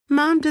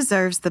Mom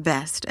deserves the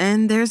best,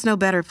 and there's no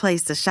better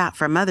place to shop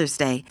for Mother's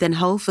Day than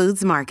Whole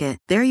Foods Market.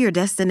 They're your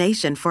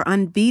destination for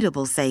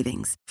unbeatable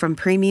savings, from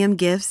premium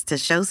gifts to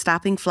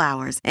show-stopping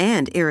flowers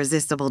and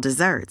irresistible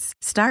desserts.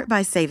 Start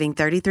by saving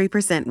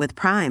 33% with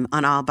Prime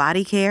on all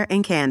body care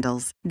and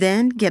candles.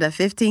 Then get a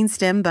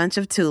 15-stem bunch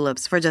of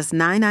tulips for just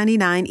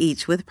 $9.99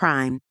 each with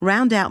Prime.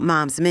 Round out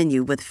Mom's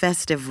menu with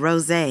festive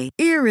rosé,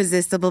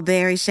 irresistible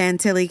berry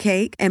chantilly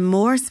cake, and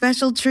more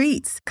special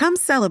treats. Come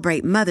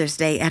celebrate Mother's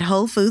Day at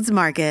Whole Foods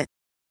Market.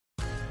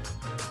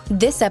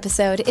 This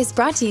episode is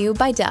brought to you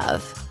by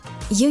Dove.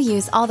 You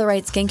use all the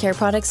right skincare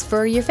products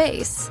for your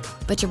face,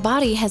 but your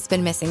body has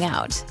been missing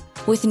out.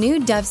 With new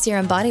Dove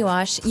Serum Body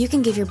Wash, you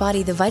can give your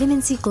body the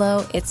vitamin C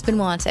glow it's been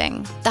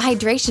wanting, the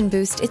hydration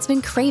boost it's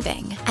been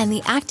craving, and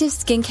the active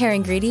skincare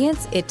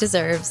ingredients it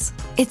deserves.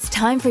 It's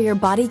time for your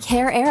body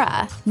care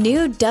era.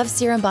 New Dove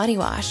Serum Body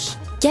Wash.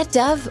 Get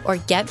Dove or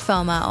get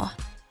FOMO.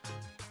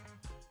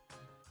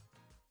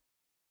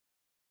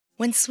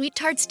 When Sweet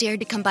Tarts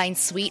dared to combine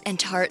sweet and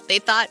tart, they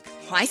thought,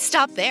 why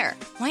stop there?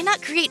 Why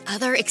not create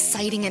other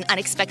exciting and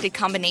unexpected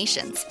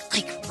combinations,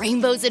 like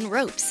rainbows and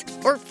ropes,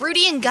 or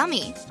fruity and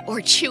gummy, or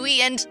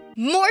chewy and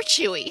more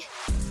chewy?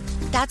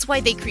 That's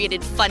why they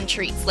created fun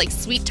treats like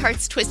Sweet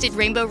Tarts Twisted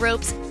Rainbow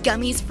Ropes,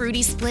 Gummies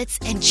Fruity Splits,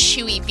 and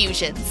Chewy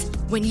Fusions.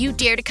 When you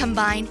dare to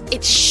combine,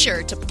 it's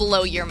sure to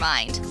blow your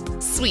mind.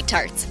 Sweet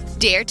Tarts,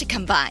 dare to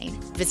combine.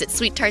 Visit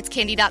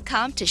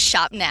sweettartscandy.com to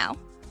shop now.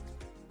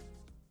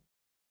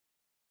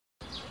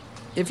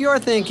 If you're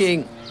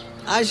thinking,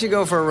 I should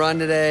go for a run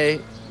today,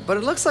 but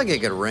it looks like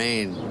it could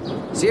rain,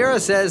 Sierra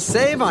says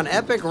save on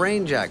epic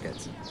rain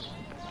jackets.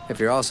 If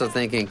you're also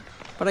thinking,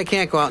 but I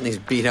can't go out in these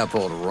beat-up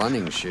old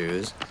running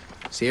shoes,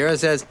 Sierra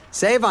says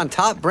save on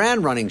top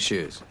brand running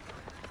shoes.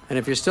 And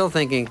if you're still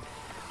thinking,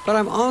 but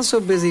I'm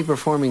also busy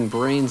performing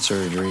brain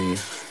surgery,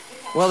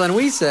 well then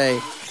we say,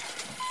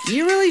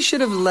 you really should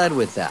have led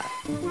with that.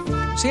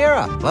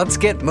 Sierra, let's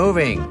get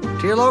moving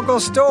to your local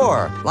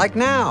store, like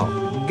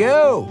now.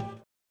 Go!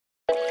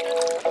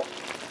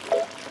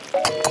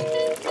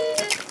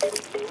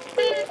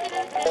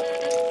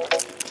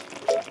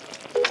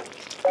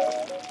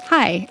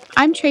 Hi,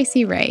 I'm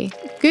Tracy Ray,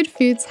 Good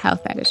Food's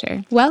health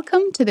editor.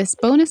 Welcome to this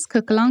bonus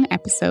cook-along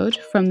episode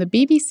from the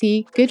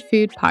BBC Good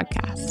Food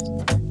podcast.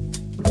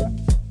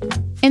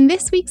 In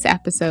this week's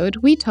episode,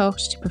 we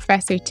talked to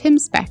Professor Tim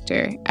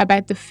Spector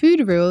about the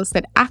food rules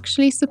that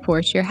actually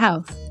support your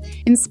health.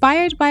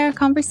 Inspired by our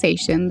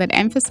conversation that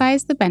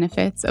emphasized the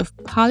benefits of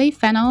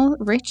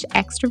polyphenol-rich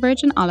extra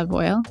virgin olive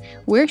oil,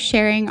 we're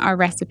sharing our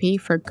recipe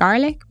for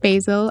garlic,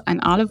 basil, and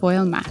olive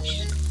oil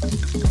mash.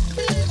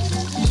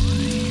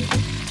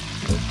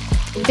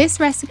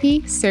 This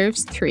recipe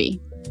serves 3.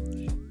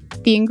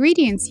 The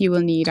ingredients you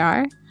will need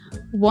are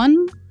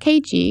 1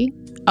 kg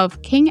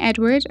of King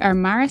Edward or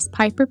Maris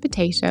Piper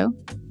potato,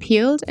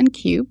 peeled and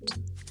cubed,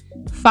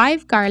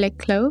 5 garlic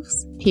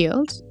cloves,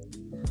 peeled,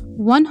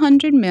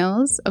 100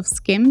 ml of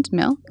skimmed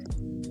milk,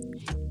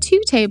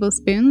 2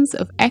 tablespoons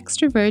of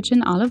extra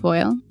virgin olive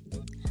oil,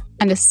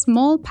 and a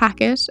small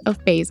packet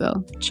of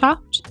basil,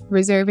 chopped,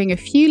 reserving a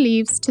few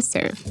leaves to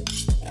serve.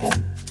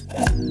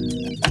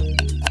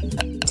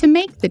 To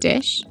make the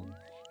dish,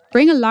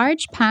 bring a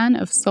large pan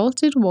of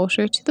salted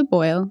water to the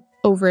boil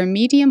over a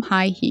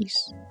medium-high heat.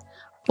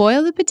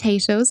 Boil the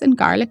potatoes and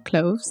garlic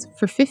cloves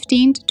for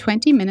 15 to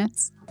 20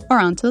 minutes or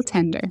until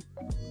tender.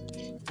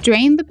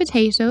 Drain the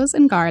potatoes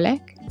and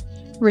garlic,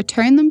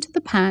 return them to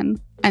the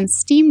pan and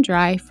steam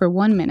dry for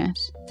 1 minute.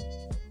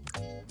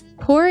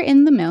 Pour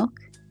in the milk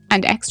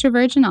and extra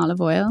virgin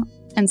olive oil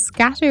and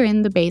scatter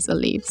in the basil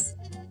leaves.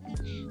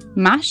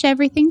 Mash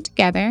everything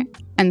together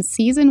and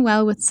season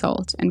well with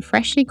salt and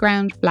freshly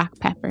ground black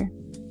pepper.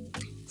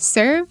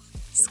 Serve,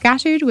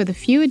 scattered with a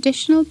few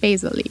additional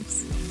basil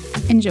leaves.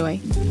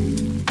 Enjoy.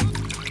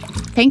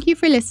 Thank you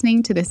for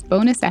listening to this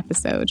bonus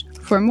episode.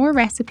 For more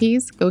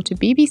recipes, go to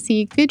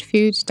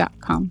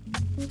bbcgoodfood.com.